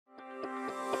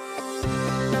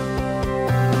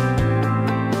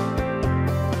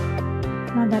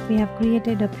that we have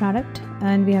created a product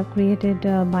and we have created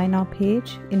a buy now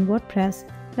page in WordPress,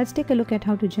 let's take a look at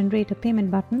how to generate a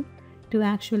payment button to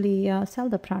actually sell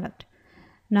the product.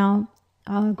 Now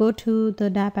go to the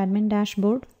DApp admin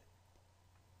dashboard,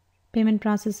 payment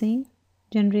processing,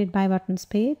 generate buy buttons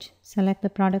page, select the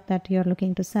product that you're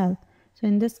looking to sell. So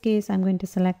in this case, I'm going to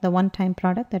select the one-time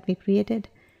product that we created,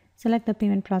 select the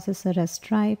payment processor as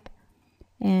Stripe,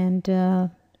 and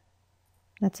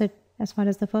that's it as far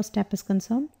as the first step is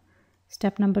concerned.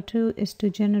 Step number 2 is to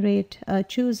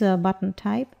choose a button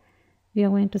type. We are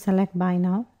going to select buy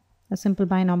now, a simple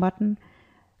buy now button,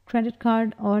 credit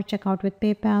card or checkout with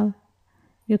PayPal.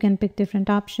 You can pick different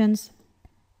options.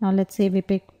 Now let's say we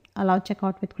pick allow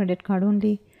checkout with credit card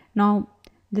only. Now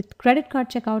the credit card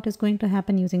checkout is going to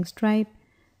happen using Stripe.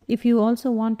 If you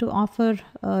also want to offer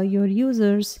your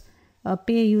users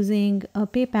pay using a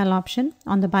PayPal option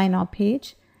on the buy now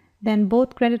page, then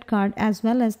both credit card as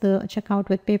well as the checkout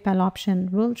with PayPal option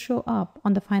will show up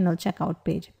on the final checkout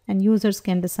page, and users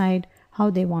can decide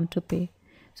how they want to pay.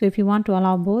 So if you want to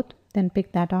allow both, then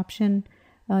pick that option,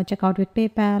 checkout with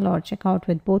PayPal or checkout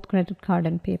with both credit card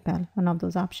and PayPal, one of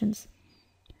those options.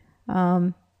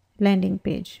 Landing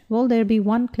page. Will there be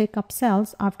one-click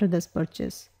upsells after this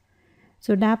purchase?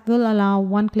 So DApp will allow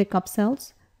one-click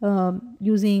upsells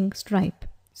using Stripe.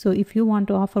 So if you want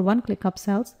to offer one-click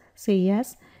upsells, say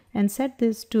yes and set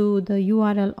this to the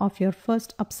URL of your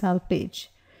first upsell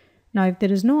page. Now if there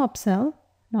is no upsell,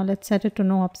 now let's set it to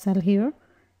no upsell here.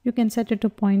 You can set it to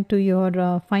point to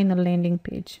your final landing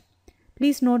page.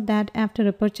 Please note that after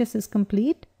a purchase is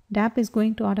complete, DApp is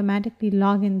going to automatically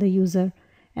log in the user,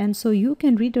 and so you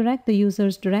can redirect the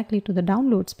users directly to the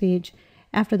downloads page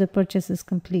after the purchase is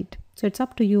complete. So it's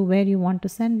up to you where you want to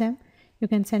send them. You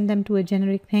can send them to a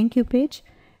generic thank you page,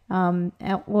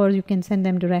 or you can send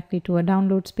them directly to a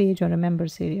downloads page or a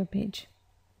members area page.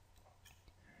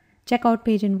 Checkout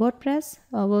page in WordPress,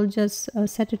 we'll just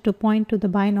set it to point to the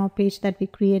buy now page that we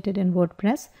created in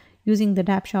WordPress using the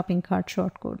DApp shopping cart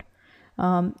shortcode.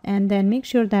 And then make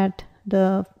sure that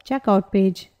the checkout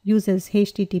page uses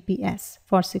HTTPS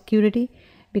for security,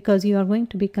 because you are going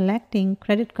to be collecting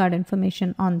credit card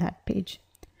information on that page.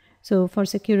 So for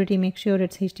security, make sure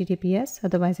it's HTTPS,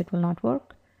 otherwise it will not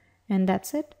work. And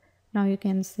that's it. Now you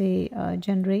can say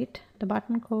generate the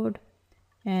button code,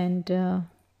 and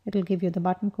it'll give you the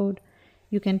button code.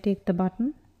 You can take the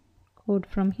button code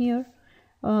from here.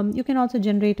 You can also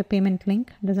generate a payment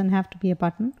link. It doesn't have to be a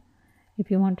button. If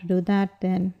you want to do that,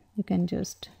 then you can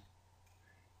just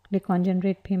click on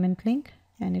generate payment link,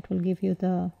 and it will give you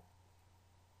the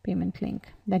payment link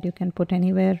that you can put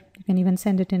anywhere. You can even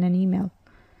send it in an email.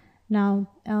 Now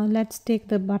let's take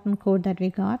the button code that we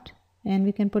got, and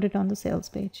we can put it on the sales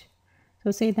page.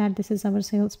 So say that this is our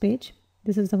sales page.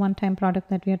 This is the one-time product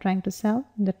that we are trying to sell.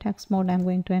 In the text mode, I'm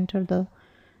going to enter the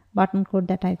button code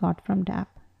that I got from DApp,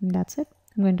 and that's it.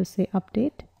 I'm going to say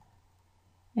update,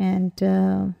 and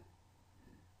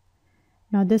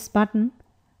now this button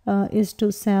is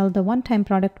to sell the one-time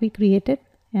product we created,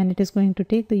 and it is going to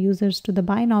take the users to the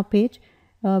buy now page,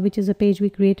 which is a page we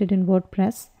created in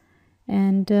WordPress,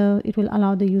 and it will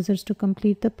allow the users to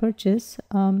complete the purchase.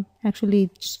 Actually,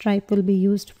 Stripe will be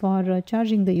used for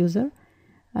charging the user,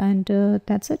 and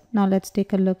that's it. Now let's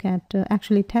take a look at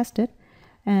actually test it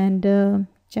and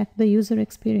check the user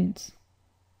experience.